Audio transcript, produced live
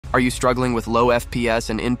Are you struggling with low FPS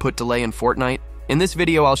and input delay in Fortnite? In this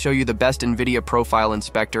video, I'll show you the best NVIDIA Profile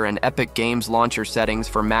Inspector and Epic Games Launcher settings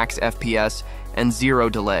for max FPS and zero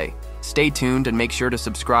delay. Stay tuned and make sure to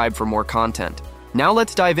subscribe for more content. Now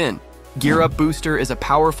let's dive in. Gear Up Booster is a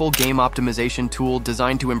powerful game optimization tool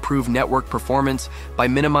designed to improve network performance by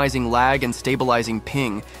minimizing lag and stabilizing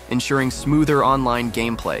ping, ensuring smoother online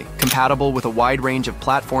gameplay. Compatible with a wide range of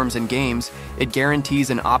platforms and games, it guarantees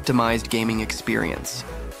an optimized gaming experience.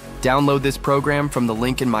 Download this program from the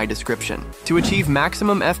link in my description. To achieve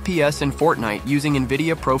maximum FPS in Fortnite using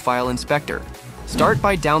NVIDIA Profile Inspector, start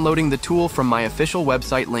by downloading the tool from my official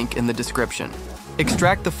website link in the description.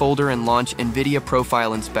 Extract the folder and launch NVIDIA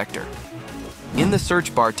Profile Inspector. In the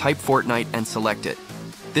search bar, type Fortnite and select it.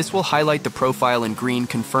 This will highlight the profile in green,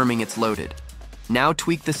 confirming it's loaded. Now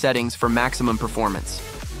tweak the settings for maximum performance.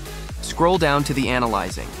 Scroll down to the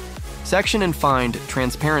Analyzing section and find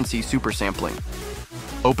Transparency Supersampling.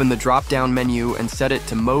 Open the drop-down menu and set it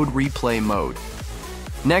to Mode Replay Mode.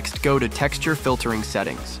 Next, go to Texture Filtering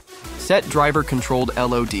Settings. Set Driver-Controlled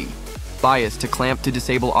LOD Bias to clamp to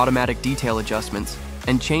disable automatic detail adjustments,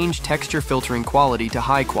 and change texture filtering quality to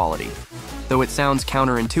high quality. Though it sounds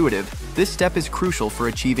counterintuitive, this step is crucial for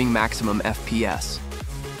achieving maximum FPS.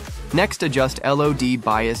 Next, adjust LOD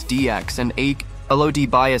Bias DX and LOD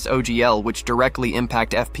Bias OGL, which directly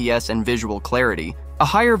impact FPS and visual clarity. A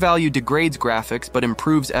higher value degrades graphics but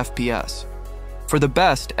improves FPS. For the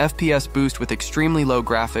best FPS boost with extremely low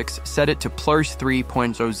graphics, set it to plus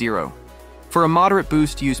 3.00. For a moderate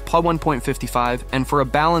boost, use plus 1.55, and for a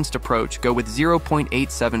balanced approach, go with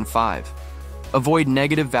 0.875. Avoid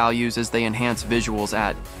negative values as they enhance visuals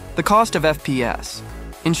at the cost of FPS.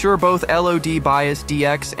 Ensure both LOD Bias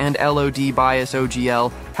DX and LOD Bias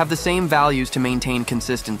OGL have the same values to maintain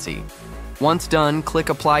consistency. Once done, click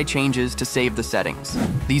Apply Changes to save the settings.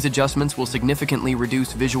 These adjustments will significantly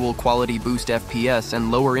reduce visual quality, boost FPS,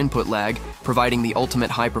 and lower input lag, providing the ultimate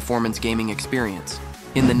high-performance gaming experience.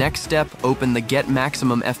 In the next step, open the Get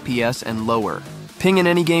Maximum FPS and Lower. Ping in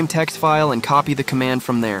any game text file and copy the command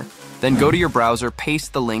from there. Then go to your browser,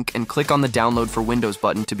 paste the link, and click on the Download for Windows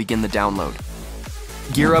button to begin the download.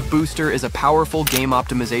 Gear Up Booster is a powerful game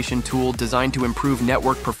optimization tool designed to improve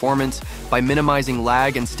network performance by minimizing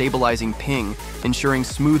lag and stabilizing ping, ensuring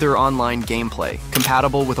smoother online gameplay.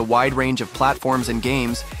 Compatible with a wide range of platforms and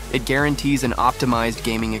games, it guarantees an optimized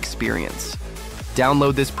gaming experience.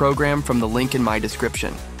 Download this program from the link in my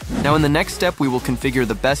description. Now in the next step, we will configure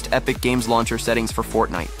the best Epic Games Launcher settings for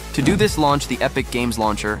Fortnite. To do this, launch the Epic Games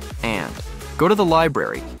Launcher and go to the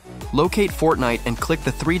library. Locate Fortnite and click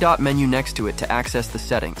the three-dot menu next to it to access the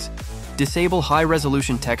settings. Disable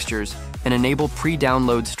high-resolution textures and enable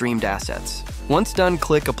pre-download streamed assets. Once done,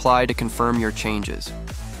 click Apply to confirm your changes.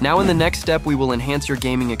 Now in the next step, we will enhance your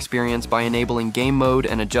gaming experience by enabling game mode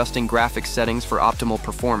and adjusting graphics settings for optimal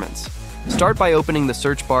performance. Start by opening the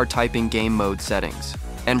search bar, typing Game Mode Settings,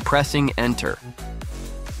 and pressing Enter.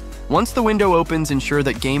 Once the window opens, ensure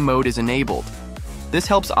that Game Mode is enabled. This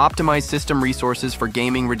helps optimize system resources for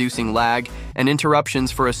gaming, reducing lag and interruptions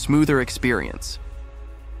for a smoother experience.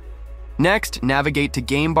 Next, navigate to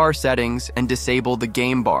Game Bar Settings and disable the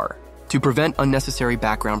Game Bar to prevent unnecessary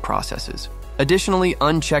background processes. Additionally,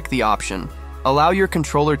 uncheck the option. Allow your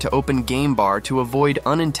controller to open Game Bar to avoid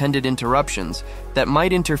unintended interruptions that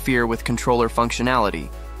might interfere with controller functionality.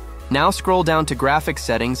 Now scroll down to Graphics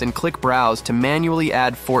Settings and click Browse to manually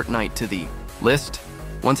add Fortnite to the list.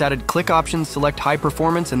 Once added, click Options, select High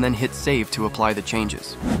Performance, and then hit Save to apply the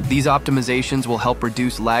changes. These optimizations will help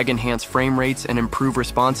reduce lag, enhance frame rates, and improve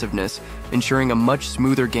responsiveness, ensuring a much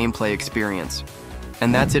smoother gameplay experience.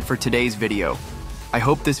 And that's it for today's video. I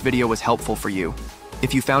hope this video was helpful for you.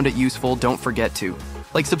 If you found it useful, don't forget to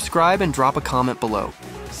like, subscribe, and drop a comment below.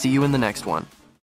 See you in the next one.